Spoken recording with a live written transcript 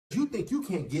think you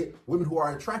can't get women who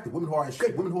are attractive, women who are in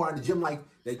shape, women who are in the gym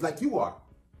like you are.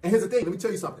 And here's the thing, let me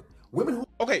tell you something. Women who...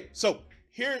 Okay, so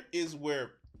here is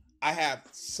where I have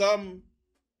some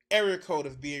area code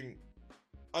of being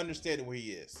understanding where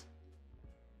he is.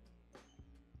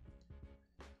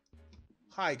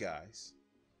 Hi guys,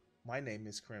 my name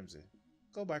is Crimson.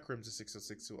 Go by Crimson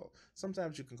 60620.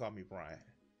 Sometimes you can call me Brian.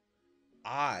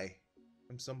 I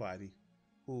am somebody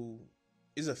who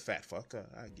is a fat fucker,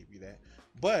 I give you that.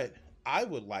 But I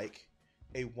would like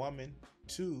a woman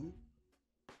to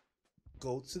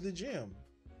go to the gym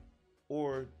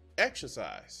or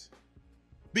exercise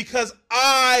because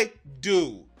I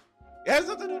do. It has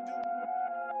nothing to do.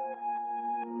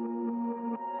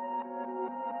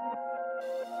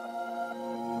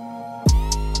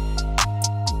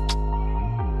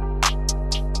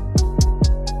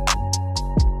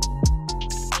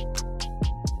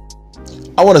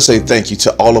 I want to say thank you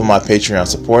to all of my Patreon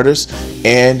supporters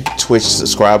and Twitch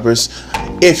subscribers.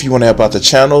 If you want to help out the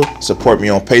channel, support me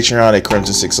on Patreon at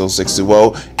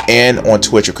Crimson60620 and on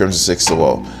Twitch at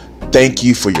Crimson620. Thank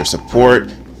you for your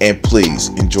support and please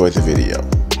enjoy the video.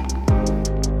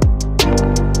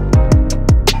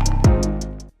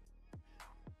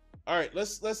 All right,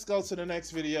 let's go to the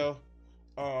next video.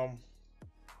 Oh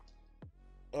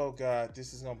God,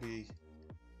 this is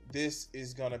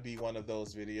gonna be one of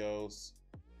those videos.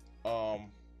 All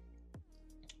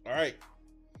right,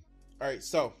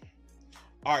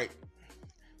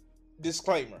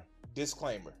 disclaimer,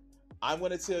 I'm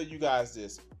going to tell you guys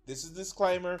this is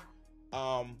disclaimer.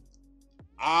 You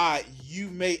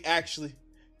may actually,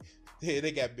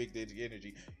 they got big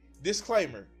energy.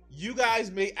 Disclaimer, you guys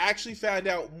may actually find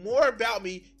out more about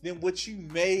me than what you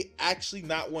may actually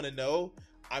not want to know.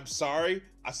 I'm sorry,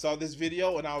 I saw this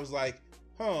video and I was like,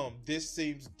 this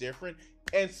seems different.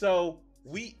 And so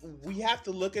we have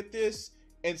to look at this,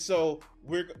 and so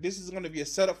this is going to be a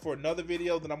setup for another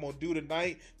video that I'm going to do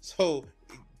tonight. So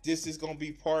this is going to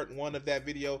be part 1 of that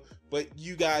video, but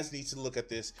you guys need to look at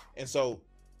this, and so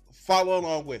follow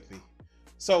along with me.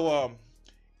 So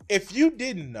if you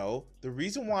didn't know, the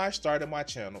reason why I started my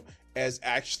channel as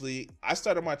a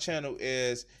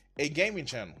gaming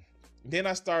channel. Then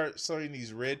I started seeing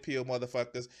these red pill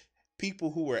motherfuckers, people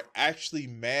who were actually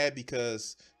mad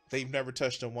because they've never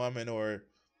touched a woman, or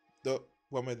the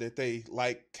woman that they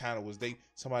like kind of was dating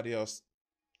somebody else.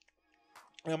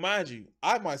 Now, mind you,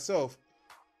 I myself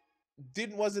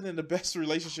wasn't in the best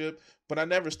relationship, but I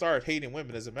never started hating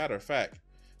women. As a matter of fact,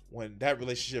 when that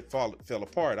relationship fell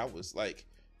apart, I was like,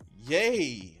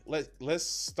 yay, let's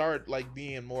start like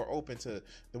being more open to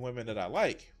the women that I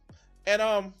like.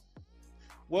 And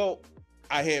well,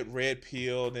 I had red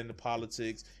pilled into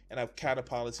politics, and I've kind of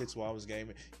politics while I was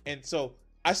gaming, and so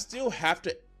I still have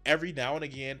to every now and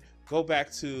again go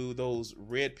back to those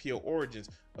red pill origins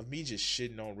of me just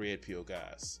shitting on red pill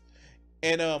guys.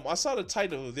 And I saw the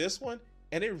title of this one,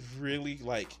 and it really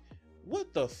like,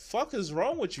 what the fuck is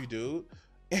wrong with you, dude?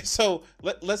 And so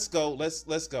let's go. Let's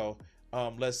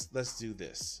do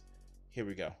this. Here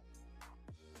we go.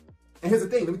 And here's the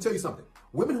thing, let me tell you something.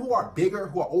 Women who are bigger,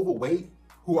 who are overweight,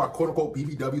 who are quote unquote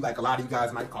BBW, like a lot of you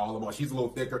guys might call them, or she's a little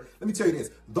thicker. Let me tell you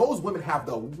this, those women have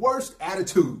the worst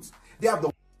attitudes. They have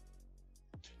the...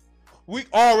 We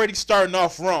already starting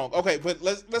off wrong. Okay, but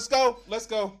let's go.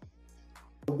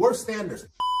 The worst standards.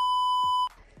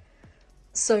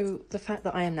 So the fact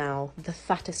that I am now the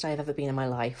fattest I've ever been in my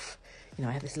life, you know,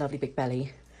 I have this lovely big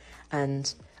belly,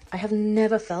 and I have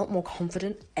never felt more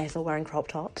confident ever wearing crop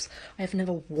tops. I have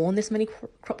never worn this many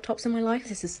crop tops in my life.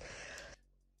 This is...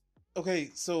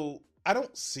 Okay, so I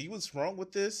don't see what's wrong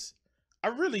with this. I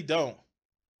really don't.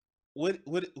 What,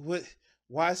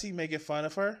 why is he making fun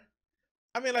of her?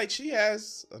 I mean, like, she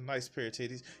has a nice pair of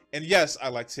titties. And yes, I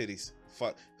like titties.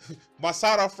 Fuck. My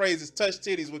side-off phrase is touch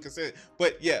titties with consent.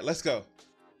 But yeah, let's go.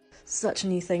 Such a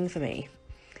new thing for me.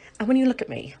 And when you look at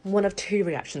me, one of 2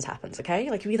 reactions happens, okay?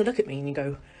 Like, you either look at me and you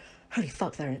go, holy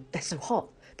fuck, they're so hot.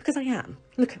 Because I am.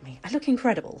 Look at me. I look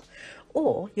incredible.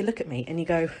 Or you look at me and you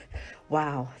go,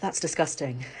 wow, that's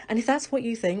disgusting. And if that's what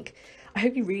you think, I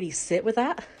hope you really sit with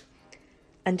that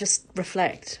and just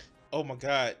reflect. Oh my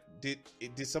God.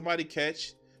 Did somebody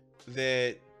catch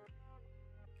that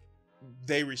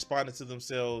they responded to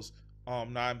themselves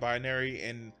non-binary,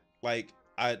 and like,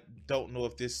 I don't know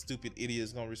if this stupid idiot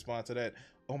is gonna respond to that.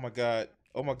 Oh my God.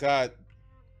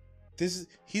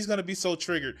 He's gonna be so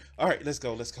triggered. All right, let's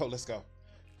go.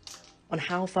 On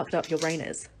how fucked up your brain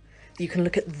is. You can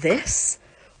look at this,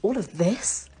 all of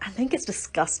this, and think it's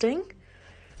disgusting.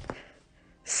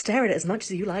 Stare at it as much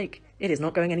as you like. It is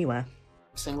not going anywhere.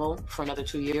 single for another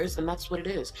 2 years, then that's what it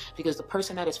is. Because the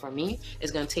person that is for me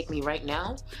is going to take me right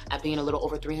now at being a little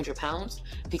over 300 pounds,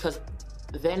 because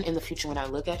then in the future when I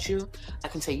look at you, I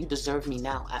can say you deserve me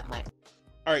now at my...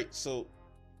 All right, so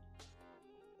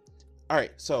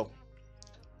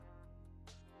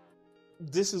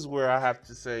this is where I have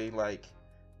to say, like,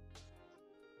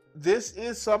 this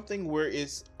is something where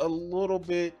it's a little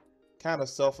bit kind of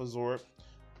self-absorbed.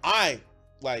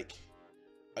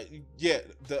 Yeah,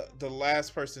 the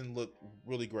last person looked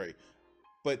really great,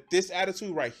 but this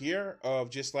attitude right here of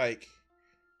just like,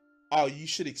 oh, you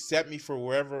should accept me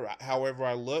for however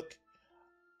I look.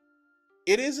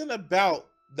 It isn't about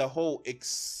the whole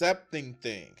accepting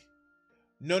thing.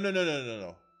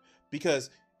 No. Because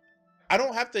I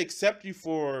don't have to accept you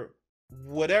for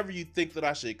whatever you think that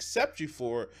I should accept you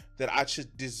for, that I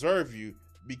should deserve you.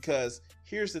 Because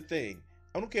here's the thing.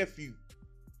 I don't care if you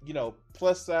know,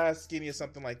 plus size, skinny, or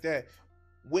something like that.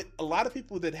 With a lot of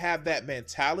people that have that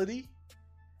mentality,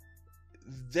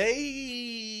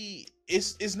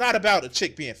 it's not about a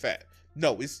chick being fat.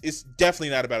 No, it's definitely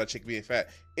not about a chick being fat.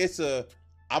 It's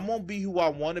I'm gonna be who I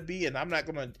want to be, and I'm not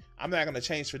gonna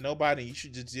change for nobody. And you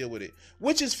should just deal with it,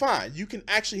 which is fine. You can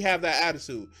actually have that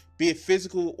attitude, be it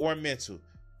physical or mental.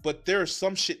 But there's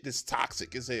some shit that's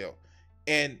toxic as hell,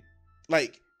 and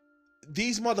like,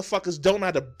 these motherfuckers don't know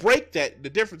how to break the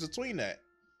difference between that.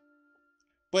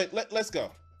 But let's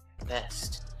go.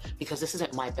 Best. Because this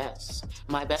isn't my best.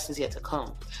 My best is yet to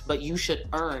come. But you should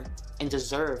earn and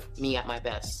deserve me at my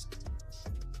best.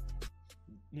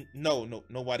 No,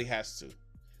 nobody has to.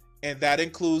 And that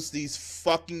includes these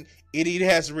fucking idiot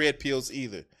ass red pills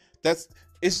either. That's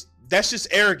just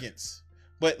arrogance.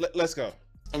 But let's go.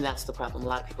 And that's the problem. A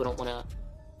lot of people don't want to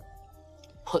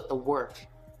put the work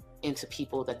into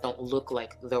people that don't look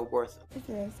like they're worth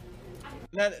it.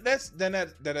 Now that's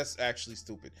actually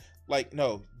stupid. Like,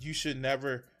 no, you should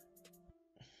never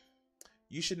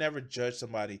judge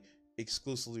somebody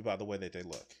exclusively by the way that they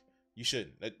look. You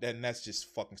shouldn't. And that's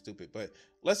just fucking stupid. But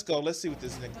let's go. Let's see what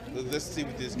this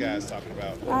guy's talking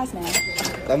about. I smash.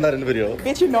 I'm not in the video.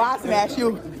 Bitch, you know I smash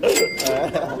you.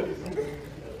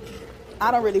 I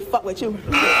don't really fuck with you.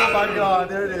 Oh my God,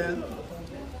 there it is.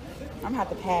 I'm gonna have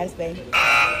to pass, babe.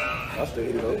 I'll still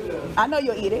eat it. I know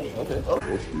you'll eat it. Okay.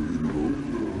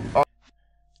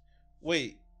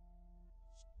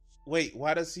 Wait,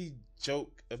 why does he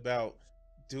joke about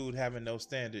dude having no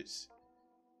standards?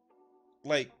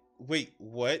 Like, wait,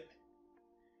 what?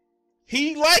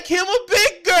 He like him a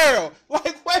big girl.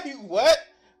 Like, wait, what?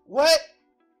 What?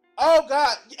 Oh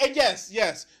God. And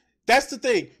yes. That's the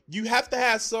thing. You have to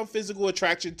have some physical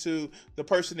attraction to the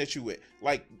person that you with.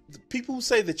 Like, people who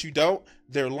say that you don't,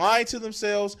 they're lying to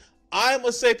themselves. I'm a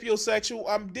sapiosexual,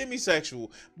 I'm demisexual.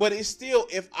 But it's still,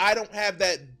 if I don't have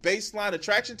that baseline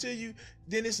attraction to you,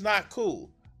 then it's not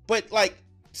cool. But like,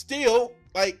 still,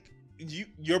 like,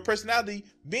 your personality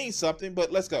means something.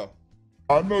 But let's go.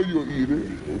 I know you'll eat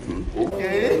it.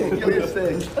 Okay, give me a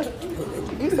sec.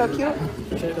 You so cute.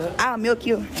 I'll milk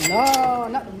you. No,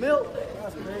 not the milk.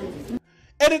 That's crazy.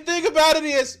 And the thing about it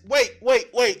is, wait.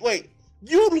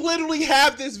 You literally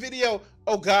have this video.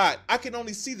 Oh God, I can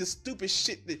only see the stupid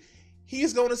shit that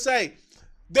he's gonna say.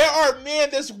 There are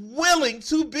men that's willing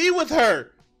to be with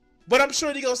her, but I'm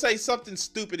sure he's gonna say something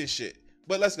stupid and shit.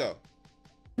 But let's go.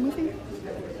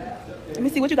 Let me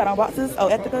see what you got on boxes. Oh,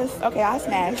 Ethicas. Okay, I'll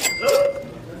smash.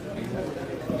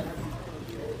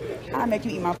 I'll make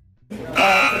you eat my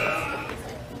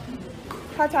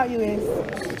how tall you is?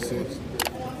 6'6".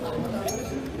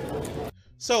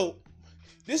 So,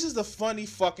 this is the funny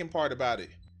fucking part about it.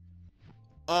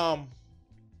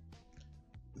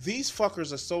 These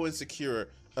fuckers are so insecure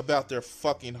about their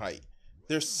fucking height.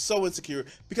 They're so insecure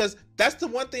because that's the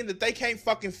one thing that they can't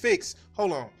fucking fix.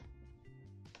 Hold on.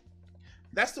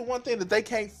 That's the one thing that they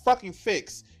can't fucking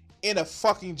fix in a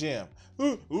fucking gym.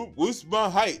 What's my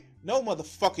height? No,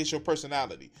 motherfucker, it's your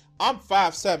personality. I'm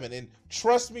 5'7", and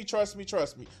trust me,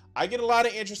 I get a lot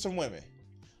of interest from women.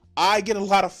 I get a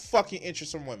lot of fucking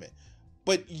interest from women.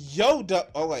 But yo,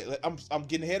 oh wait, I'm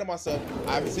getting ahead of myself.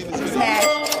 I haven't seen this video.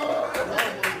 Smash.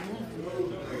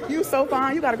 You so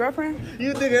fine. You got a girlfriend?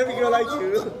 You think every girl like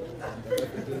you?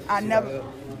 I never.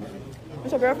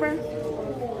 What's your girlfriend?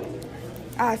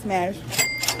 I smash.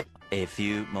 A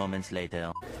few moments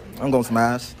later. I'm gonna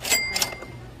smash.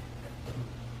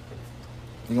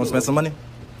 You gonna spend some money?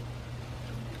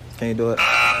 Can you do it?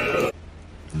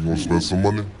 You gonna spend some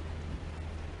money?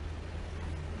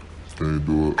 Can you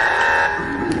do it?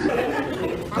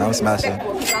 Yeah, I'm smashing. I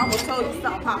almost told you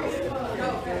something popping.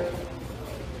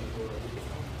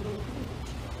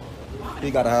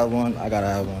 You gotta have one. I gotta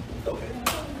have one.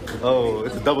 Oh,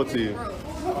 it's a double team.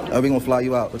 We gonna fly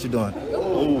you out. What you doing?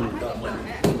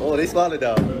 Oh, they swallowed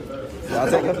down. I'll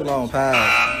take you long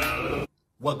pass.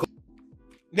 What?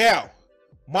 Now,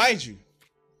 mind you,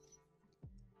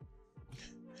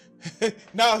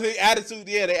 no, the attitude,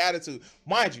 yeah, the attitude.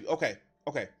 Mind you, okay.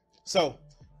 So,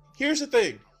 here's the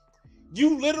thing.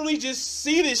 You literally just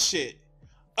see this shit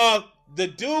of the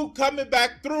dude coming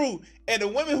back through, and the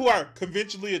women who are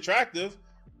conventionally attractive,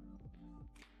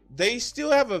 they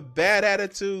still have a bad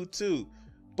attitude too.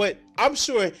 But I'm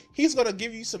sure he's gonna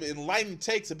give you some enlightening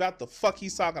takes about the fuck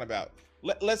he's talking about.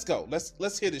 Let's go.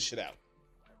 Let's hear this shit out.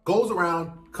 Goes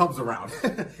around, comes around.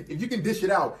 If you can dish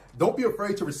it out, don't be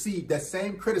afraid to receive that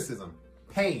same criticism,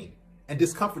 pain, and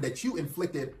discomfort that you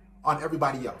inflicted on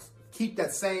everybody else. Keep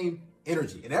that same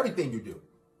energy in everything you do.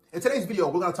 In today's video,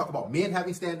 we're going to talk about men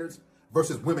having standards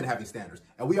versus women having standards.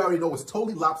 And we already know it's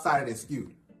totally lopsided and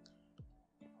skewed.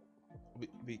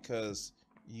 Because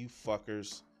you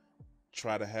fuckers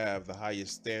try to have the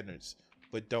highest standards,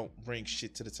 but don't bring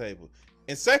shit to the table.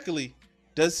 And secondly,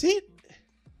 does he...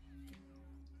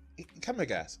 Come here,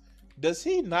 guys. Does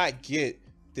he not get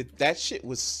that shit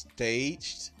was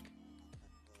staged?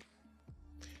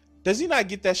 Does he not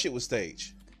get that shit was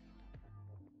staged?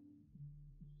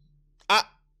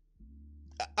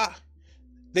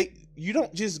 You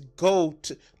don't just go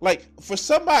to, like, for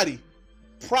somebody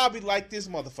probably like this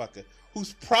motherfucker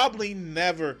who's probably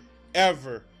never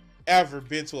ever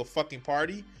been to a fucking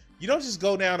party. You don't just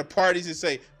go down to parties and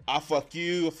say, I fuck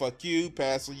you,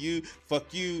 pass on you,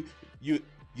 fuck you,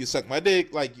 you suck my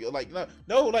dick, like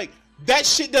no, like that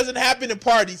shit doesn't happen in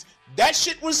parties. That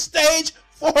shit was staged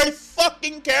for a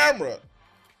fucking camera.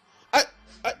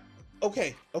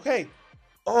 Okay.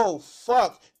 Oh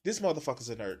fuck, this motherfucker's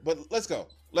a nerd. But let's go.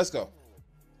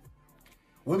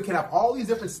 Women can have all these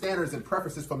different standards and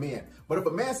preferences for men. But if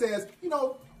a man says, you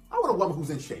know, I want a woman who's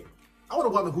in shape. I want a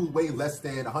woman who weighs less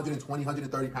than 120,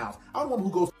 130 pounds. I want a woman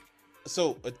who goes...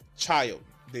 So a child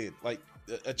did, like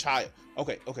a child.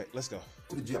 Okay, let's go.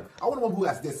 To the gym. I want a woman who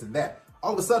has this and that.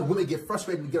 All of a sudden, women get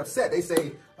frustrated and get upset. They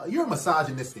say, you're a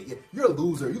misogynistic. You're a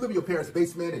loser. You live in your parents'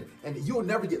 basement and you'll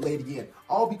never get laid again.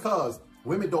 All because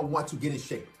women don't want to get in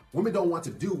shape. Women don't want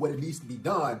to do what it needs to be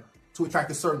done to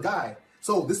attract a certain guy.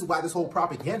 So this is why this whole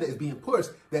propaganda is being pushed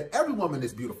that every woman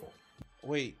is beautiful.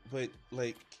 Wait.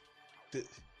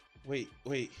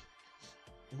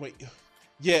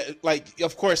 Yeah, like,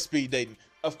 of course speed dating.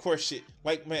 Of course shit.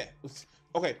 Like, man.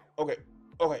 Okay.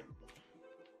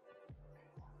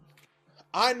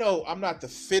 I know I'm not the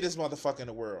fittest motherfucker in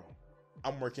the world.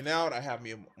 I'm working out. I have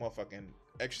me a motherfucking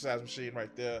exercise machine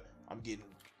right there. I'm getting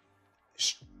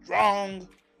strong.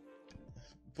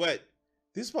 But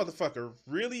this motherfucker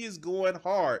really is going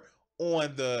hard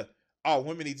on the, oh,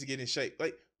 women need to get in shape.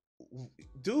 Like,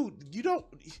 dude, you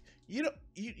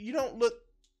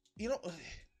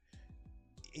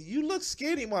look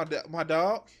skinny, my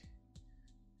dog.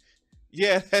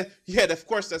 Yeah, of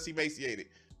course that's emaciated.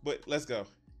 But let's go.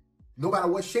 No matter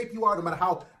what shape you are, no matter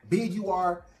how big you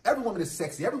are, every woman is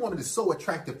sexy. Every woman is so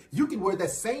attractive. You can wear that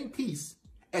same piece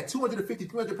at 250,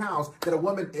 300 pounds that a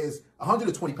woman is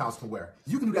 120 pounds can wear.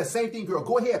 You can do that same thing, girl.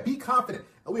 Go ahead, be confident.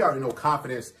 And we already know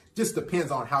confidence just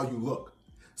depends on how you look.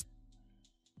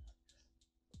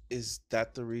 Is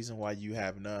that the reason why you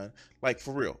have none? Like,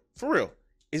 for real.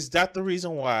 Is that the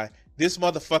reason why this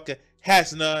motherfucker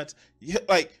has none?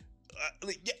 Like,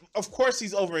 of course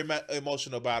he's over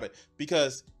emotional about it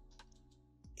because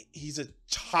he's a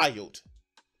child.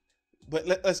 But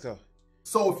let's go.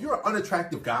 So if you're an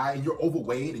unattractive guy and you're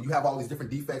overweight and you have all these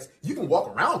different defects, you can walk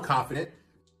around confident.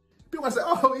 People want to say,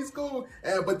 oh, he's cool.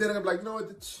 But then I'm like, you know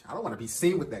what? I don't want to be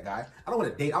seen with that guy. I don't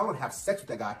want to date. I don't want to have sex with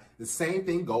that guy. The same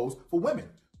thing goes for women.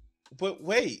 But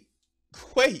wait.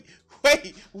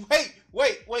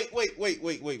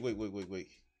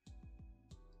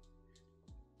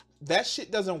 That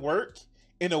shit doesn't work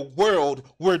in a world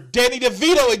where Danny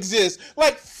DeVito exists.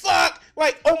 Like, fuck.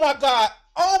 Like, oh my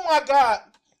God.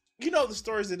 You know the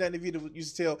stories that Danny DeVito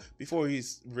used to tell before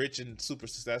he's rich and super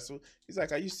successful. He's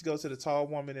like, I used to go to the tall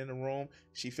woman in the room.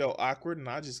 She felt awkward, and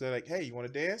I just go like, hey, you want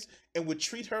to dance? And would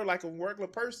treat her like a regular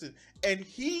person. And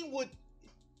he would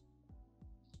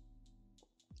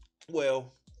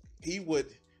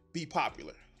be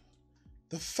popular.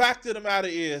 The fact of the matter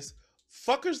is,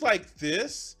 fuckers like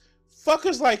this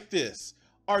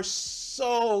are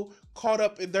so caught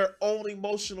up in their own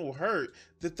emotional hurt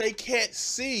that they can't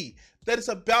see that it's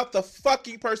about the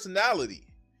fucking personality.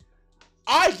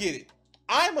 I get it.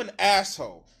 I'm an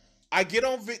asshole. I get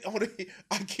on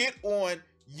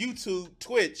YouTube,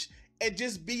 Twitch, and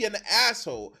just be an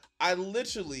asshole. I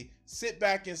literally sit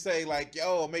back and say like,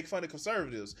 yo, make fun of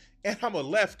conservatives, and I'm a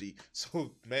lefty.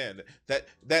 So man,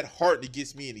 that hardly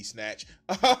gets me any snatch.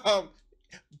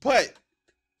 But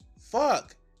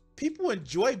fuck, people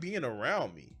enjoy being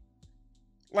around me.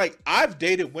 Like, I've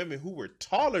dated women who were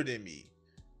taller than me,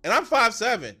 and I'm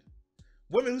 5'7".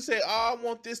 Women who say, oh, I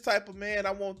want this type of man,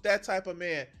 I want that type of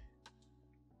man.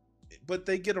 But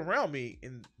they get around me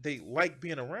and they like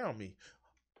being around me.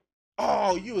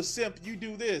 Oh, you a simp, you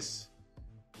do this.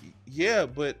 Yeah,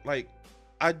 but like,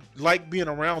 I like being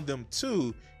around them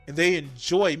too, and they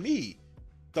enjoy me.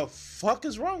 The fuck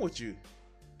is wrong with you?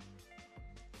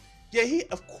 Yeah,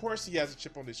 of course he has a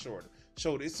chip on his shoulder.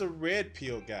 It's a red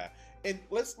pill guy. And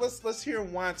let's hear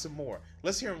him whine some more.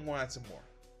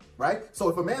 Right? So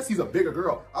if a man sees a bigger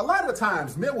girl, a lot of the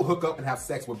times men will hook up and have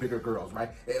sex with bigger girls, right?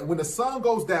 And when the sun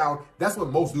goes down, that's what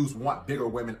most dudes want, bigger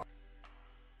women.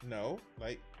 No,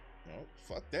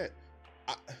 fuck that.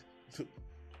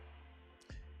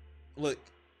 Look,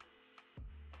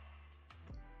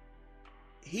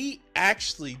 he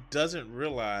actually doesn't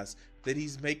realize that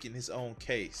he's making his own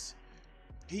case.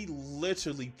 He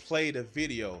literally played a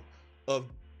video of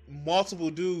multiple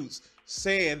dudes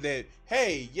saying that,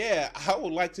 hey, yeah, I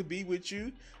would like to be with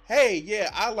you. Hey, yeah,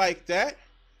 I like that.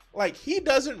 Like, he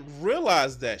doesn't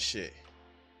realize that shit.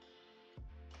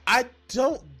 I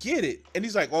don't get it. And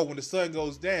he's like, oh, when the sun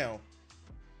goes down,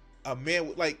 a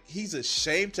man, like, he's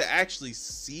ashamed to actually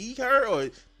see her or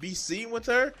be seen with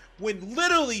her, when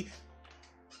literally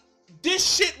this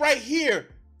shit right here,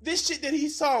 this shit that he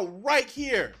saw right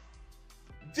here,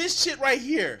 this shit right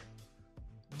here,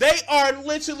 they are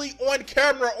literally on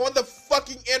camera on the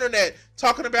fucking internet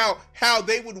talking about how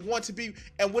they would want to be.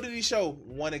 And what did he show?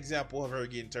 One example of her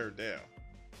getting turned down.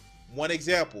 One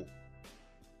example.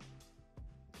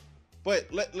 But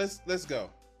let's go.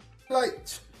 Like,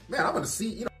 man, I'm gonna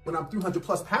see, when I'm 300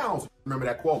 plus pounds. Remember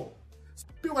that quote?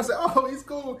 People gonna say, oh, he's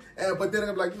cool, but then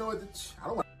I'm like, you know what? I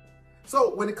don't want.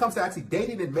 So when it comes to actually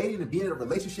dating and mating and being in a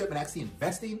relationship and actually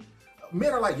investing,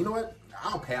 men are like, you know what?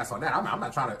 I'll pass on that. I'm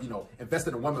not trying to, invest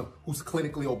in a woman who's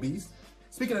clinically obese.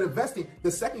 Speaking of investing,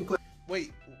 the second clip.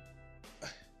 Wait,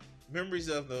 memories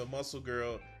of the muscle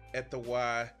girl at the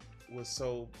Y was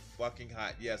so fucking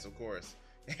hot. Yes, of course.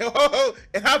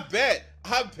 And I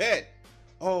bet.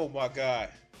 Oh my God.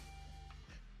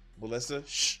 Melissa,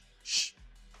 shh,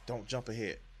 don't jump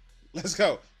ahead. Let's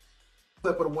go.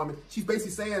 Clip of the woman. She's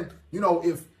basically saying,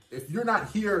 if you're not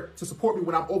here to support me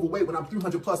when I'm overweight, when I'm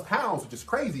 300 plus pounds, which is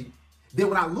crazy, then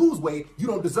when I lose weight, you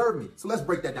don't deserve me. So let's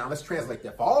break that down. Let's translate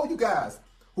that. For all you guys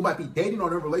who might be dating or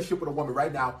in a relationship with a woman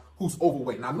right now who's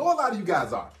overweight. And I know a lot of you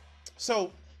guys are.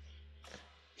 So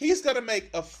he's going to make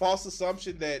a false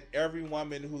assumption that every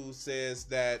woman who says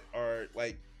that, or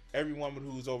like every woman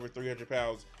who's over 300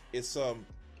 pounds is some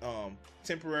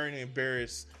temporarily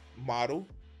embarrassed model.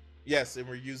 Yes, and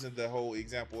we're using the whole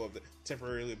example of the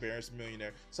temporarily embarrassed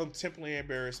millionaire. Some temporarily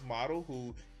embarrassed model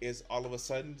who is all of a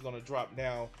sudden going to drop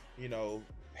down,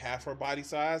 half her body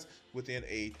size within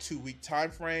a 2-week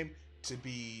time frame to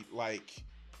be like,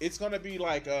 it's going to be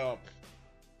like,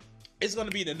 it's going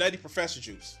to be the Nutty Professor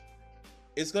juice.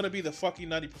 It's going to be the fucking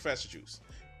Nutty Professor juice.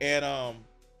 And,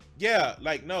 yeah,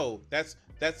 like, no, that's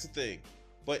the thing.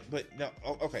 But no,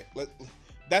 okay,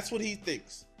 that's what he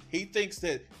thinks. He thinks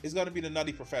that it's gonna be the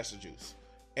Nutty Professor juice,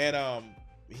 and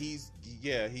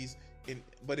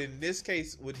but in this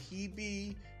case, would he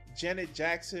be Janet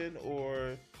Jackson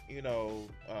or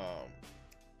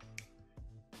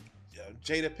Jada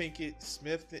Pinkett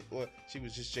Smith, or she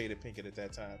was just Jada Pinkett at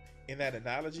that time? In that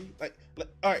analogy, like,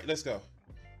 all right, let's go.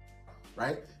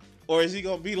 Right? Or is he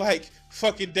gonna be like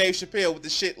fucking Dave Chappelle with the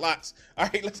shit locks? All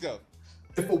right, let's go.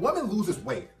 If a woman loses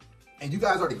weight and you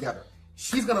guys are together,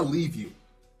 she's gonna leave you.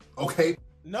 Okay?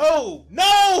 No!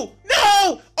 Oh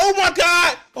my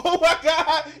God! Oh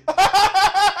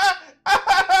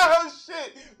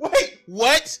shit! Wait,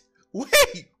 what? Wait,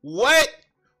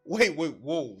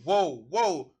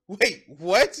 whoa. Wait,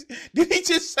 what? Did he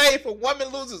just say if a woman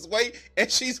loses weight and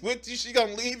she's with you, she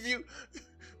gonna leave you?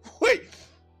 Wait.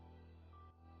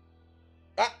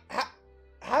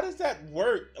 How does that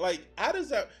work? Like,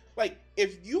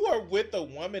 if you are with a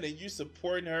woman and you're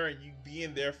supporting her and you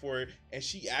being there for her and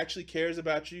she actually cares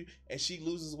about you and she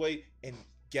loses weight, and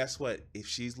guess what? If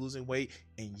she's losing weight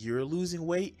and you're losing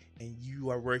weight and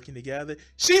you are working together,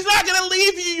 she's not gonna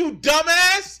leave you, you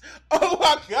dumbass! Oh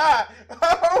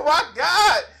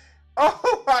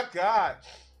my God!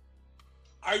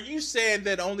 Are you saying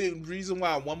that only reason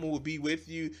why a woman would be with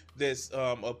you that's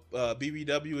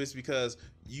BBW is because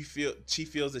she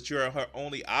feels that you're her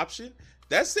only option?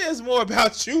 That says more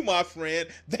about you, my friend.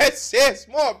 That says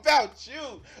more about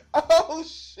you. Oh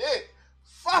shit.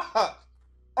 Fuck.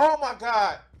 Oh my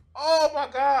god. Oh my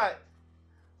god.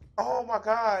 Oh my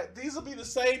god. These will be the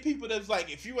same people that's like,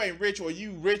 if you ain't rich or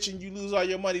you rich and you lose all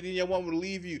your money, then your woman will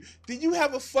leave you. Then you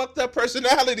have a fucked up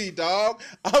personality, dog.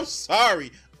 I'm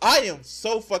sorry. I am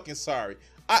so fucking sorry.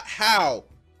 How?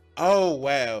 Oh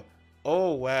wow.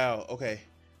 Oh wow. Okay.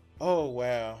 Oh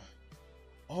wow.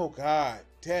 Oh god.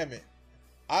 Damn it.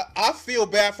 I feel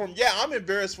bad for him. Yeah, I'm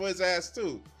embarrassed for his ass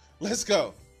too. Let's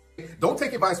go. Don't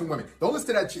take advice from women. Don't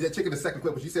listen to that chick in the second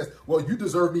clip when she says, well, you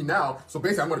deserve me now, so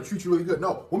basically I'm going to treat you really good.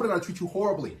 No, women are going to treat you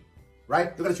horribly,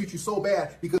 right? They're going to treat you so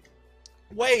bad because...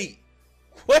 Wait,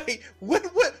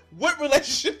 what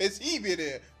relationship has he been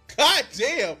in? God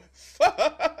damn.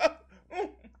 Fuck.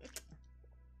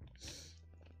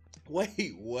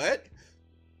 Wait, what?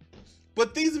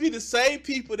 But these would be the same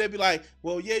people that be like,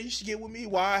 well, yeah, you should get with me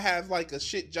while I have like a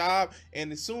shit job,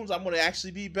 and as soon as I'm gonna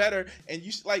actually be better, and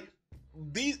you should, like,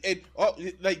 these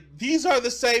these are the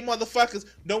same motherfuckers.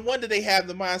 No wonder they have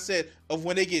the mindset of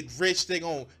when they get rich, they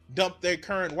gonna dump their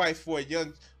current wife for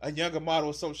a younger model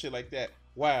or some shit like that.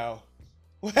 Wow.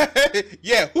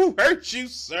 Yeah, who hurt you,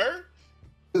 sir?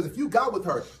 Because if you got with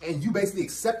her and you basically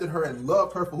accepted her and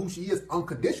loved her for who she is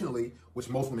unconditionally, which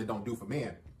most women don't do for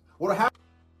men, what'll happen?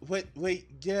 Wait,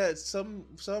 yeah, some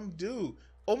do.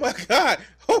 Oh my god,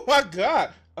 oh my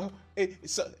god.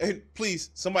 And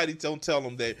please, somebody don't tell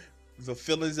them that the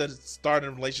feelings that start in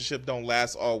a relationship don't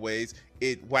last always.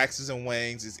 It waxes and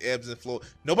wanes, it ebbs and flows.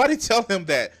 Nobody tell him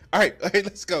that. All right,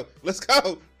 let's go.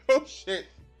 Oh shit.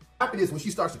 What happens is when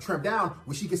she starts to trim down,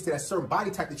 when she gets to that certain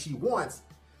body type that she wants,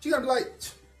 she's gonna be like,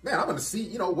 man, I'm gonna see,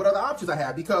 what other options I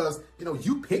have, because,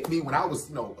 you picked me when I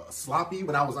was, sloppy,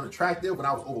 when I was unattractive, when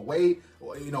I was overweight,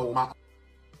 or,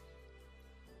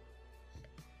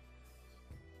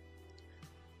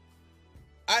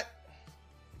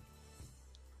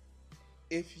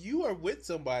 if you are with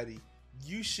somebody,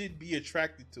 you should be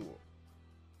attracted to them.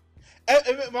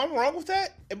 Am I wrong with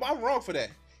that? Am I wrong for that?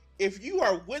 If you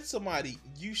are with somebody,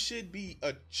 you should be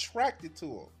attracted to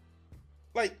them.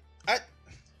 Like,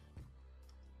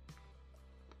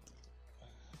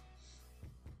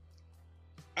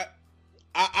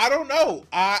 I don't know.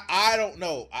 I don't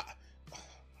know.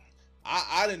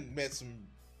 I done met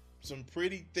some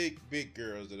pretty thick big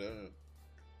girls that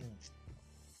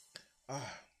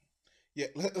yeah,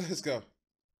 let's go.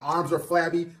 Arms are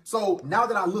flabby. So now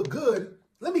that I look good,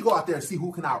 let me go out there and see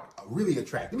who can I really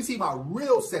attract. Let me see my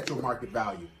real sexual market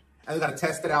value. And I got to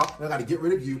test it out. And I got to get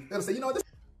rid of you. They're going to say, this.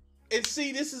 And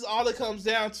see, this is all it comes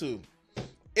down to.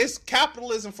 It's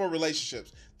capitalism for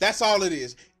relationships. That's all it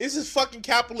is. This is fucking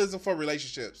capitalism for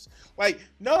relationships. Like,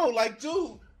 no, like,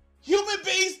 dude, human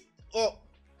beings,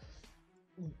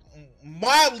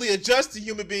 mildly adjusted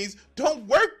human beings don't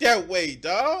work that way,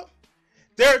 dog.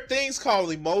 There are things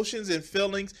called emotions and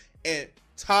feelings and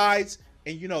tides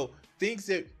and, things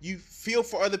that you feel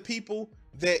for other people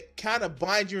that kind of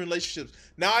bind your relationships.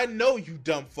 Now, I know you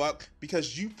dumb fuck,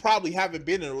 because you probably haven't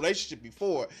been in a relationship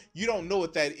before. You don't know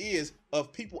what that is,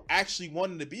 of people actually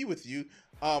wanting to be with you,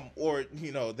 or,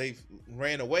 they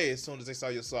ran away as soon as they saw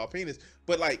your soft penis.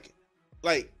 But like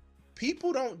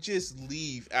people don't just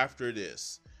leave after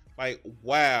this. Like,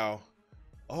 wow.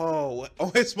 Oh,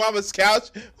 it's Mama's couch.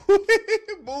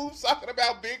 Boom's talking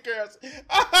about big girls.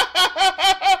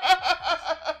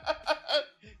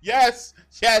 Yes,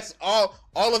 all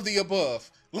of the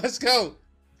above. Let's go.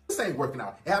 This ain't working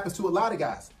out. It happens to a lot of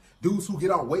guys. Dudes who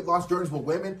get on weight loss journeys with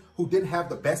women who didn't have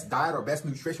the best diet or best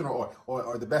nutrition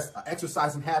or the best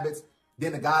exercising habits.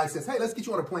 Then the guy says, hey, let's get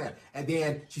you on a plan. And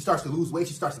then she starts to lose weight.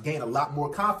 She starts to gain a lot more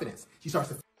confidence. She starts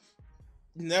to...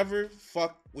 Never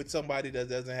fuck with somebody that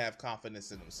doesn't have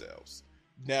confidence in themselves.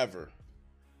 Never.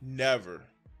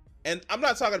 And I'm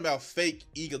not talking about fake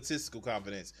egotistical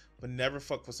confidence, but never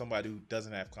fuck with somebody who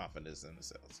doesn't have confidence in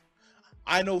themselves.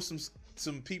 I know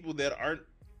some people that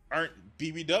aren't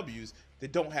BBWs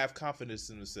that don't have confidence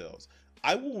in themselves.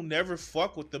 I will never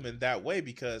fuck with them in that way,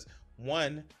 because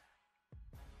one,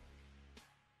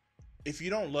 if you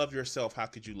don't love yourself, how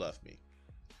could you love me?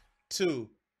 Two,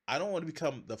 I don't want to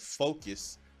become the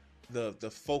focus, the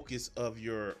focus of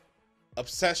your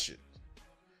obsession.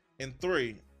 And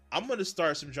three, I'm going to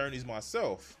start some journeys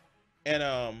myself.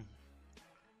 And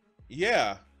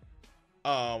yeah.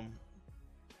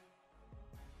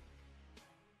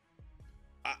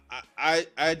 I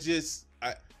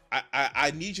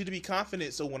need you to be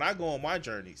confident, so when I go on my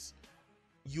journeys,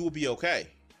 you will be okay.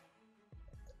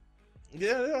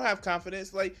 Yeah, they don't have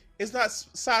confidence. Like, it's not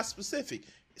size specific.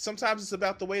 Sometimes it's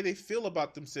about the way they feel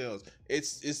about themselves.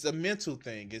 It's a mental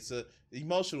thing. It's a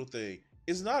emotional thing.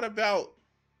 it's not about,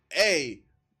 hey,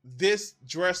 this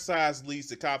dress size leads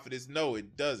to confidence. No,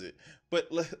 it doesn't. But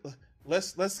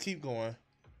let's keep going.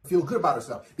 Feel good about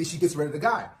herself. Then she gets rid of the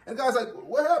guy. And the guy's like,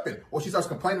 what happened? Or she starts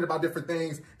complaining about different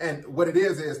things. And what it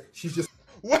is she's just...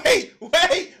 Wait.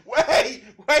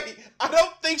 I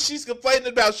don't think she's complaining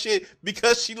about shit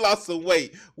because she lost some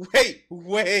weight.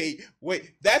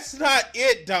 Wait. That's not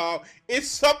it, dog. It's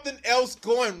something else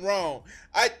going wrong.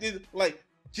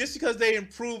 Just because they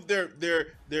improve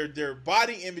their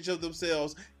body image of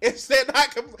themselves, if they're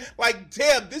not like,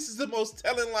 damn, this is the most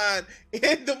telling line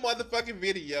in the motherfucking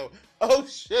video. Oh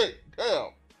shit, damn.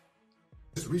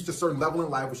 Just reached a certain level in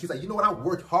life where she's like, you know what, I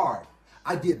worked hard.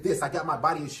 I did this. I got my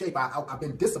body in shape. I've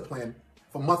been disciplined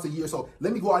for months, a year. So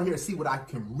let me go out here and see what I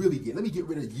can really get. Let me get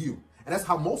rid of you. And that's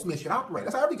how most men should operate.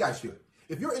 That's how every guy should.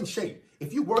 If you're in shape,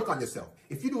 if you work on yourself,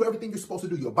 if you do everything you're supposed to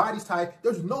do, your body's tight,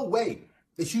 there's no way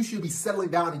that you should be settling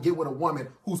down and get with a woman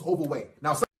who's overweight.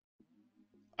 Now,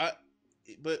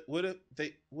 but what if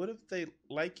they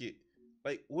like it?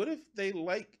 Like, what if they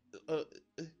like?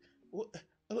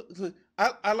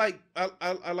 I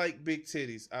like big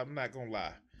titties. I'm not gonna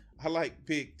lie. I like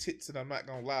big tits, and I'm not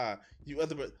gonna lie.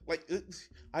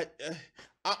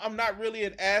 I'm not really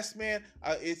an ass man.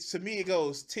 It's, to me, it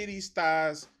goes titties,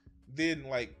 thighs, then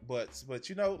like butts. But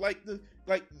you know,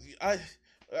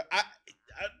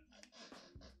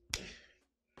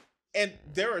 and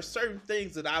there are certain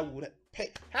things that I would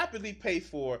happily pay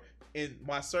for in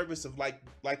my service of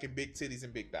liking big titties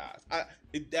and big thighs.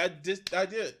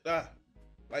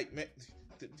 Like, man,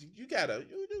 you gotta,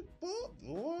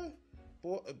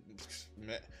 boy,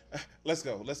 man. Let's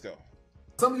go.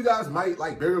 Some of you guys might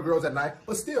like bigger girls at night,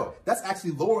 but still, that's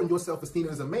actually lowering your self-esteem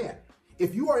as a man.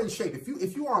 If you are in shape, if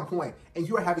you are on point and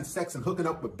you are having sex and hooking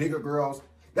up with bigger girls,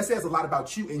 that says a lot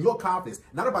about you and your confidence,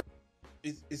 not about.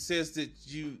 It says that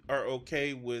you are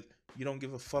okay with, you don't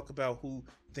give a fuck about who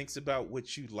thinks about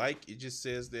what you like. It just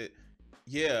says that,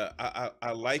 yeah,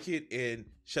 I like it, and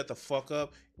shut the fuck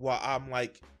up while I'm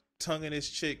like tonguing this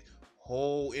chick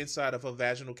whole inside of her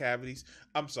vaginal cavities.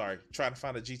 I'm sorry, trying to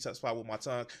find a G-top spot with my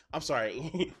tongue. I'm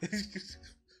sorry.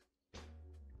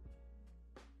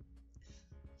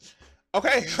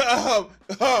 Okay.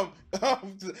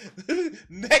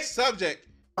 Next subject.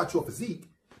 About your physique,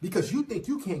 because you think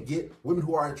you can't get women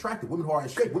who are attractive, women who are in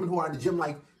shape, women who are in the gym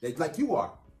like you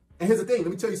are. And here's the thing,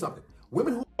 let me tell you something.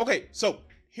 Women who... Okay, so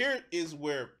here is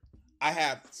where I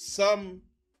have some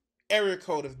area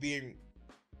code of being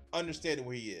understanding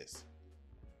where he is.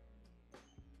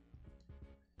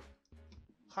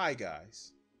 Hi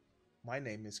guys, my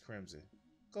name is Crimson.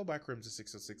 Go by Crimson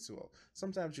 60620.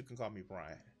 Sometimes you can call me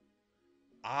Brian.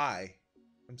 I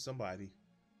am somebody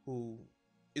who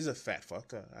is a fat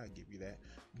fucker, I give you that.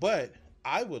 But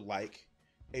I would like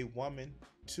a woman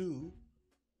to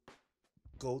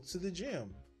go to the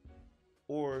gym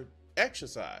or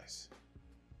exercise,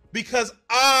 because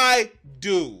I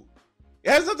do. It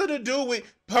has nothing to do with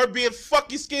her being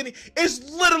fucking skinny.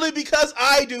 It's literally because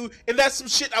I do, and that's some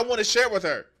shit I want to share with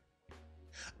her.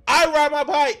 I ride my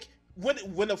bike.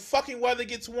 When the fucking weather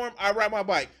gets warm, I ride my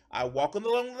bike. I walk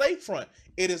along the lakefront.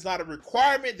 It is not a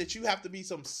requirement that you have to be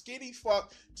some skinny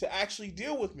fuck to actually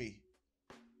deal with me.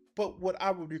 But what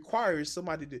I would require is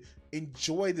somebody to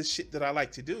enjoy the shit that I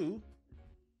like to do.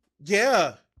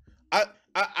 Yeah.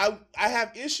 I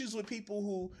have issues with people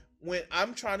who, when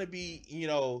I'm trying to be, you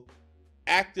know,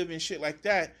 active and shit like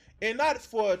that, and not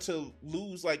for to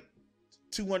lose like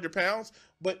 200 pounds,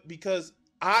 but because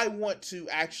I want to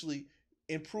actually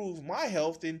improve my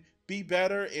health and be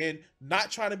better and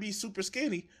not trying to be super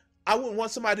skinny. I wouldn't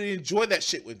want somebody to enjoy that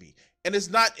shit with me. And it's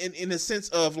not in a sense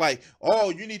of like, oh,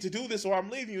 you need to do this or I'm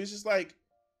leaving you. It's just like,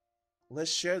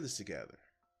 let's share this together.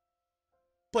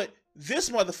 But this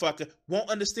motherfucker won't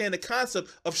understand the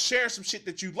concept of sharing some shit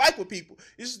that you like with people.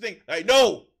 It's just think like,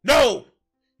 no,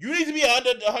 you need to be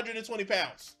under 120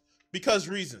 pounds because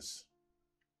reasons.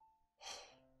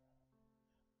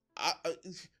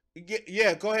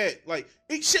 Yeah, go ahead. Like,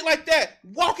 shit like that.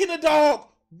 Walking a dog.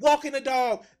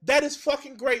 That is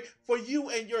fucking great for you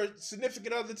and your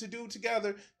significant other to do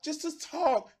together. Just to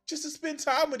talk. Just to spend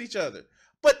time with each other.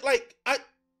 But like,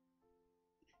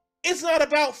 it's not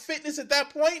about fitness at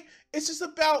that point. It's just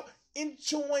about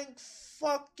enjoying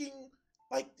fucking,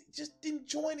 like, just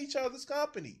enjoying each other's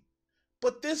company.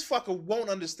 But this fucker won't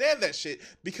understand that shit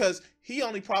because he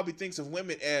only probably thinks of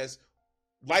women as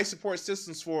life support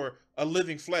systems for a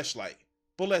living fleshlight.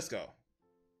 But let's go.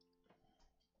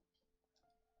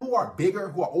 Who are bigger,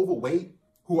 who are overweight,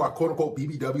 who are quote-unquote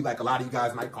BBW, like a lot of you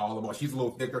guys might call them, or she's a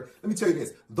little thicker. Let me tell you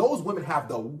this. Those women have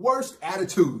the worst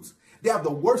attitudes. They have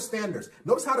the worst standards.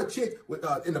 Notice how the chick with,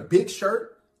 in a big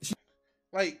shirt.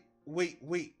 Like, wait,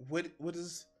 what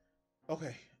is?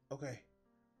 Okay.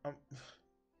 Um,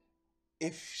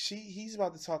 if he's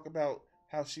about to talk about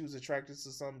how she was attracted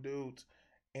to some dudes,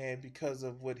 and because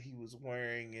of what he was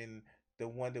wearing and the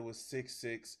one that was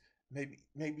 6'6",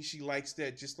 maybe she likes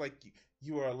that, just like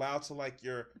you are allowed to like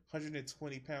your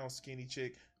 120-pound skinny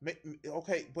chick.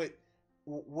 Okay, but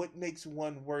what makes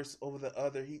one worse over the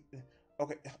other?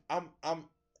 Okay,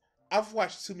 I've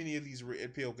watched too many of these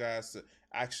red pill guys to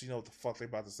actually know what the fuck they're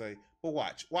about to say. But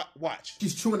watch.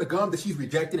 She's chewing the gum that she's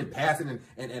rejected and passing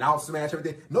and out smash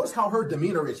everything. Notice how her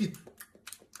demeanor is.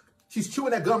 She's chewing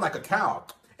that gum like a cow.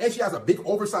 And she has a big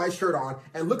oversized shirt on.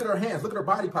 And look at her hands. Look at her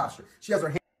body posture. She has her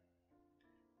hands.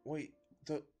 Wait.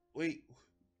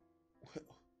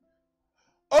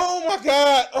 Oh my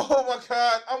god.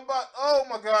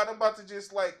 I'm about to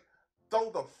just like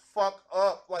throw the fuck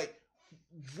up. Like,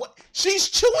 what? She's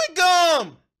chewing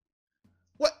gum.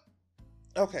 What?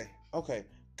 Okay.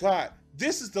 God,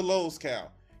 this is the Lowe's cow.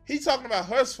 He's talking about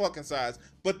her fucking size,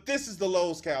 but this is the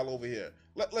Lowe's cow over here.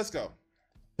 Let's go.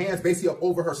 Hands basically up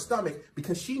over her stomach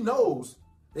because she knows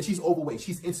that she's overweight.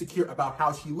 She's insecure about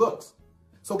how she looks.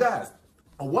 So guys,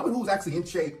 a woman who's actually in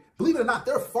shape, believe it or not,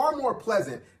 they're far more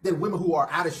pleasant than women who are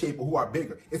out of shape or who are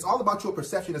bigger. It's all about your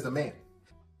perception as a man.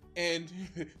 And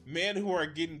men who are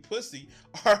getting pussy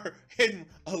are in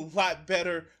a lot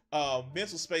better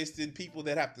mental space than people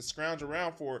that have to scrounge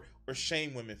around for or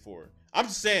shame women for. I'm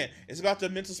just saying, it's about the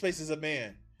mental space as a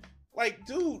man. Like,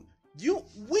 dude,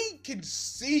 we can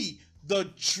see the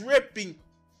dripping,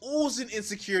 oozing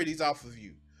insecurities off of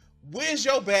you. Where's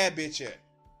your bad bitch at?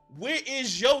 Where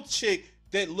is your chick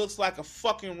that looks like a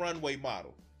fucking runway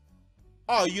model?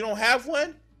 Oh, you don't have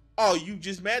one? Oh, you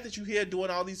just mad that you here doing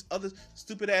all these other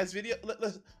stupid ass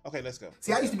videos? Okay, let's go.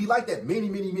 See, I used to be like that many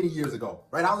years ago,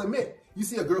 right? I'll admit. You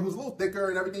see a girl who's a little thicker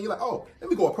and everything, you're like, oh, let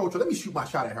me go approach her. Let me shoot my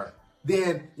shot at her.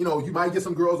 Then, you might get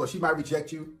some girls or she might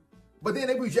reject you. But then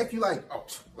they reject you like, oh,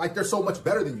 like they're so much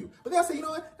better than you. But then I say, you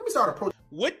know what? Let me start approaching.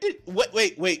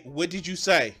 Wait, what did you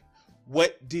say?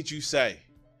 What did you say?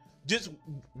 Just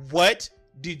what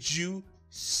did you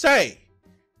say?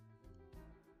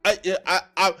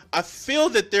 I feel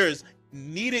that there is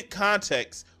needed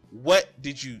context. What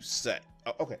did you say?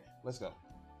 Oh, okay, let's go.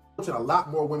 A lot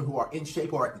more women who are in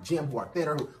shape or at the gym, who are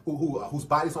thinner, whose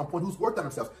body's on point, who's worked on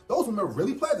themselves. Those women are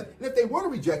really pleasant. And if they were to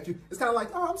reject you, it's kind of like,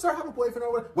 oh, I'm sorry, I have a boyfriend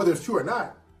or whatever. Whether it's true or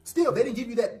not, still, they didn't give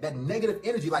you that negative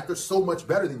energy like they're so much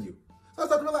better than you. So I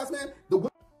started to realize, man,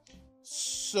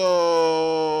 So,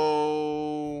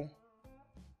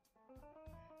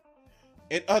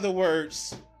 in other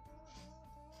words,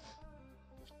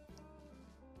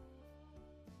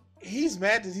 he's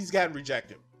mad that he's gotten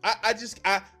rejected. I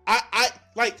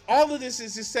like, all of this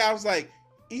just sounds like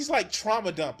he's like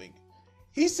trauma dumping.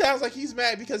 He sounds like he's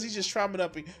mad because he's just trauma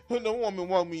dumping. No woman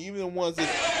want me, even the ones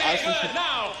that.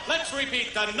 Now let's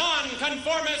repeat the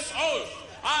non-conformist oath.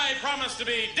 I promise to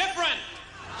be different.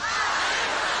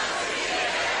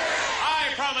 I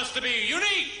promise to be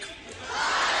unique.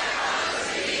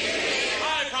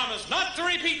 I promise not to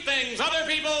repeat things other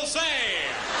people say.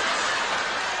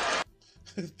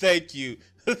 Thank you.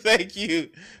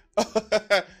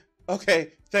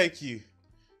 Okay, thank you.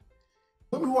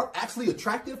 Women who are actually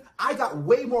attractive, I got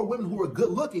way more women who are good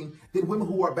looking than women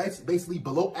who are basically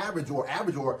below average or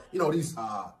these.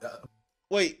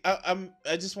 Wait, I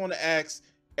just want to ask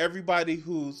everybody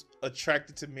who's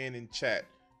attracted to men in chat.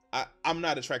 I'm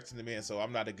not attracted to men, so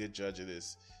I'm not a good judge of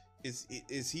this.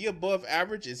 Is he above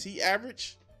average? Is he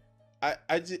average?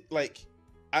 I just like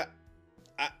I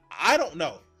don't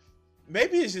know.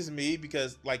 Maybe it's just me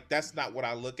because like that's not what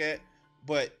I look at.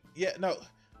 But yeah, no.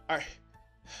 All right.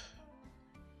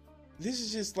 This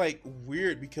is just like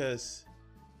weird because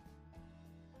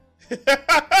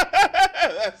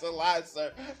that's a lie,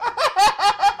 sir.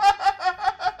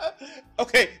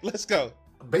 Okay, let's go.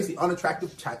 Basically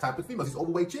unattractive type of females, these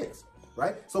overweight chicks,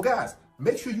 right? So guys,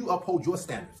 make sure you uphold your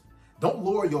standards. Don't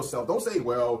lower yourself. Don't say,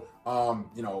 well,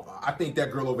 I think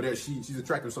that girl over there, she's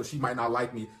attractive, so she might not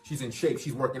like me. She's in shape.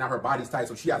 She's working out. Her body's tight,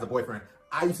 so she has a boyfriend.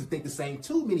 I used to think the same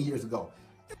too many years ago.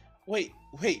 Wait.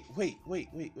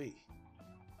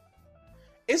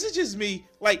 Is it just me?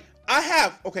 Like,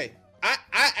 I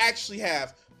actually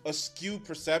have a skewed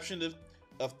perception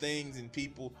of things and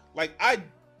people. Like, I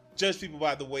judge people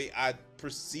by the way I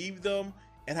perceive them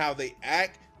and how they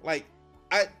act. Like,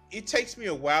 it takes me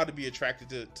a while to be attracted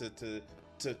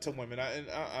to women.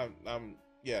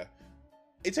 Yeah.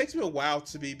 It takes me a while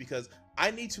to be because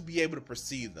I need to be able to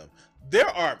perceive them.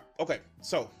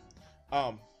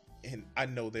 And I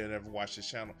know they'll never watch this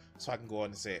channel, so I can go on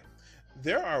and say it.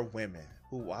 there are women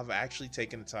who I've actually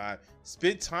taken the time,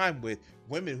 spent time with,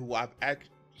 women who I've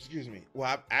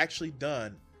actually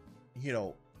done, you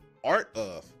know, art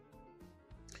of,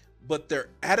 but their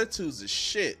attitudes is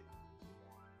shit.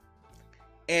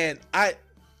 And I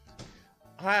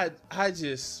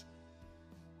just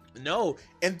no,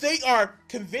 and they are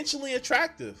conventionally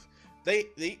attractive. They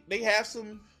have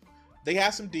some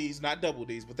D's, not double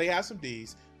D's, but they have some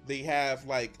D's. They have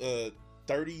like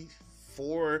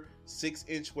 34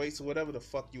 6-inch waist or whatever the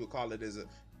fuck you would call it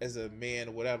as a man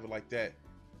or whatever like that.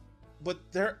 But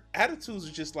their attitudes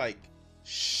are just like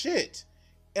shit,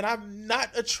 and I'm not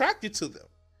attracted to them.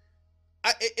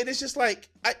 And it's just like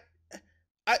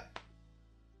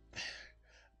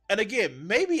and again,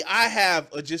 maybe I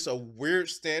have just a weird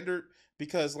standard,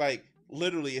 because like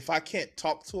literally, if I can't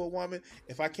talk to a woman,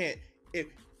 if I can't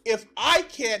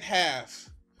have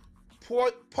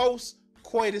post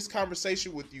coitus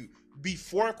conversation with you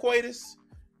before coitus,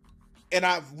 and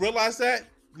I've realized that,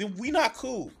 then we not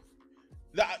cool.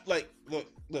 Like, look.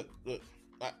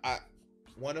 I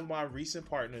one of my recent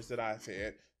partners that I've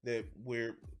had that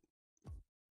we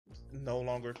no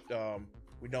longer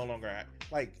at,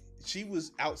 like, she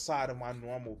was outside of my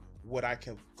normal, what I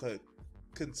could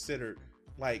consider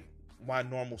like my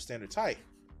normal standard type.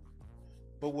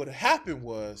 But what happened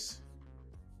was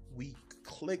we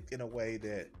clicked in a way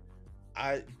that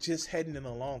I just hadn't in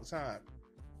a long time.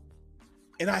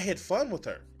 And I had fun with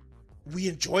her. We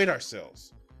enjoyed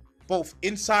ourselves, both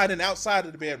inside and outside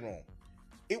of the bedroom.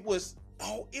 It was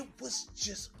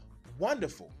just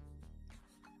wonderful.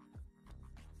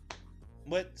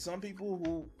 But some people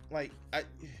who like,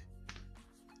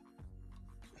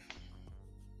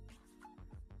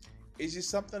 it's just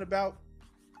something about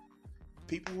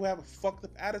people who have a fucked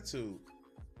up attitude.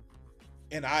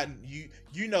 And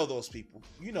you know those people.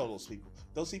 You know those people.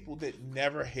 Those people that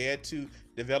never had to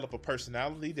develop a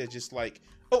personality. They're just like,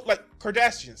 like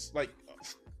Kardashians. Like,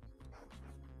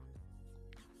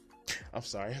 I'm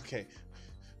sorry. Okay.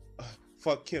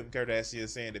 Fuck Kim Kardashian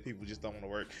saying that people just don't want to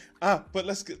work. But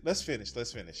let's finish.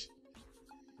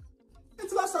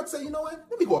 Until I start to say, you know what?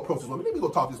 Let me go approach this woman. Let me go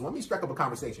talk to this woman. Let me strike up a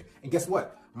conversation. And guess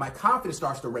what? My confidence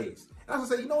starts to raise. And I was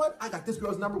gonna say, you know what? I got this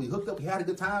girl's number. We hooked up. We had a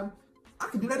good time. I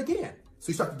can do that again. So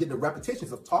you start to get the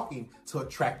repetitions of talking to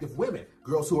attractive women,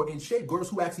 girls who are in shape, girls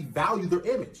who actually value their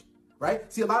image,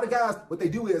 right? See, a lot of guys, what they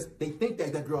do is they think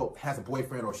that that girl has a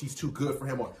boyfriend, or she's too good for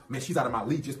him, or man, she's out of my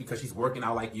league just because she's working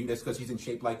out like you. That's because she's in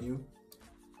shape like you.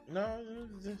 No,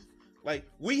 like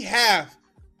we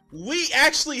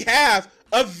actually have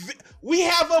a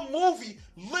movie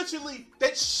literally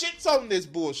that shits on this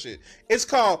bullshit. It's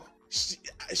called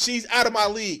She's Out of My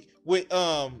League with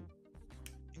Jay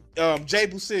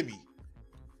Buscemi.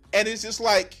 And it's just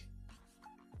like,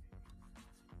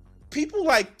 people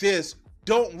like this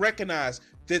don't recognize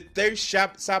that they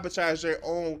sabotage their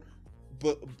own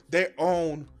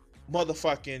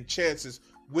motherfucking chances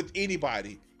with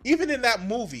anybody. Even in that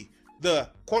movie, the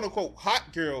quote unquote hot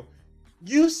girl,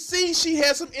 you see she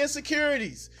has some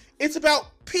insecurities. It's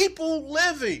about people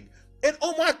living. And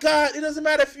oh my God, it doesn't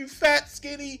matter if you're fat,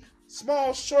 skinny,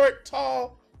 small, short,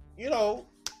 tall, you know,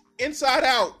 inside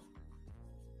out.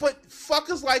 But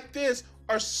fuckers like this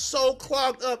are so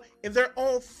clogged up in their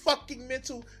own fucking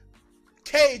mental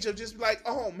cage of just like,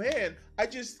 oh man, I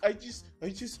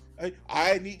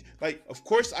need, like, of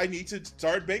course I need to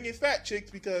start banging fat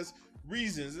chicks because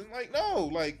reasons. And like,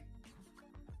 no, like,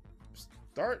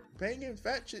 start banging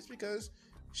fat chicks because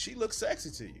she looks sexy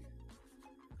to you.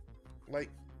 Like,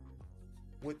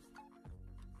 with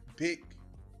big,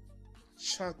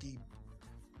 chunky,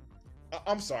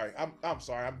 I'm sorry. I'm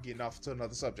sorry. I'm getting off to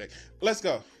another subject. Let's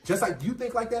go. Just like you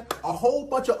think like that, a whole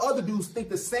bunch of other dudes think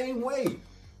the same way.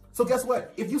 So guess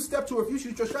what? If you step to her, if you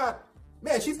shoot your shot,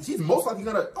 man, she's most likely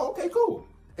gonna, oh, okay, cool.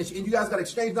 And you guys gotta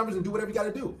exchange numbers and do whatever you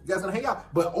gotta do. You guys gonna hang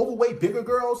out. But overweight, bigger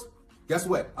girls, guess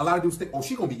what? A lot of dudes think, oh,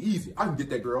 she gonna be easy. I can get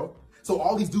that girl. So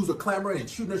all these dudes are clamoring and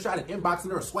shooting her shot and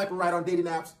inboxing her and swiping right on dating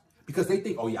apps. Because they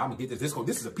think, oh yeah, I'm gonna get this.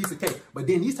 This is a piece of cake. But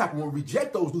then these type of women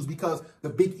reject those dudes because the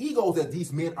big egos that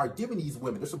these men are giving these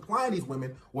women, they're supplying these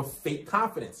women with fake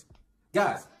confidence.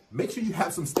 Guys, make sure you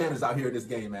have some standards out here in this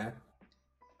game, man.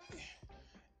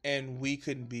 And we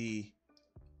can be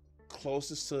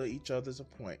closest to each other's a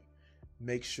point.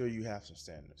 Make sure you have some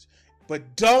standards.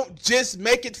 But don't just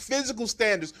make it physical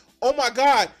standards. Oh my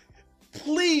God.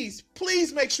 Please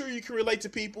make sure you can relate to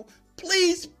people.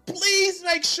 Please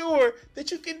make sure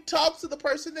that you can talk to the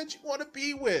person that you want to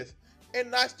be with, and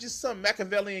not just some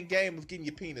Machiavellian game of getting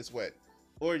your penis wet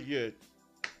or your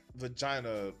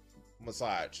vagina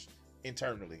massage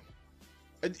internally.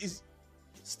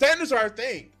 Standards are a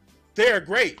thing. They're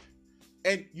great.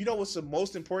 And you know what's the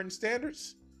most important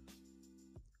standards?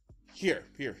 Here.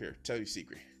 Tell you a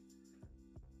secret.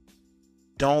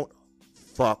 Don't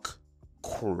fuck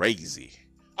crazy.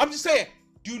 I'm just saying,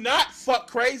 do not fuck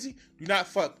crazy. Do not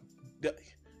fuck.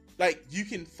 Like, you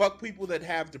can fuck people that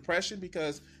have depression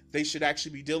because they should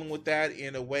actually be dealing with that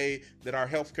in a way that our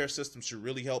healthcare system should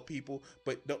really help people.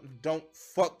 But don't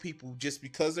fuck people just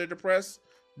because they're depressed.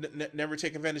 Never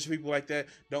take advantage of people like that.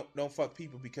 Don't fuck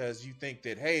people because you think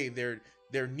that, hey,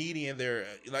 they're needy and they're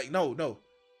like, no.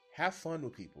 Have fun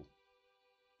with people.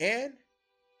 And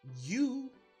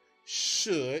you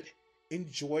should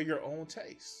enjoy your own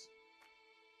taste.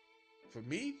 For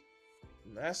me,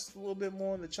 that's a little bit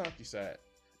more on the chunky side.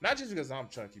 Not just because I'm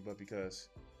chunky, but because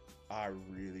I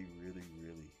really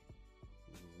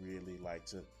like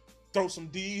to throw some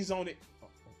D's on it. Oh,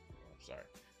 I'm sorry.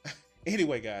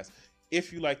 Anyway, guys,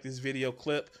 if you like this video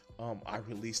clip, I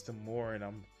released them more, and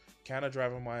I'm kind of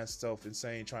driving myself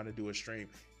insane trying to do a stream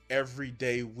every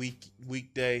day,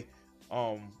 weekday,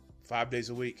 5 days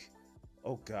a week.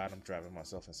 Oh God, I'm driving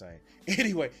myself insane.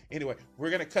 Anyway,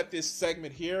 we're gonna cut this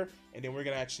segment here, and then we're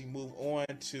gonna actually move on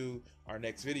to our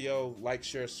next video. Like,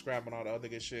 share, subscribe, and all the other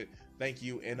good shit. Thank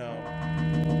you, and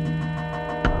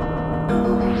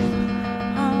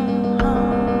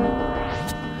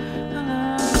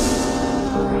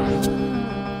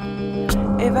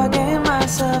if I gave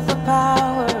myself the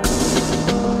power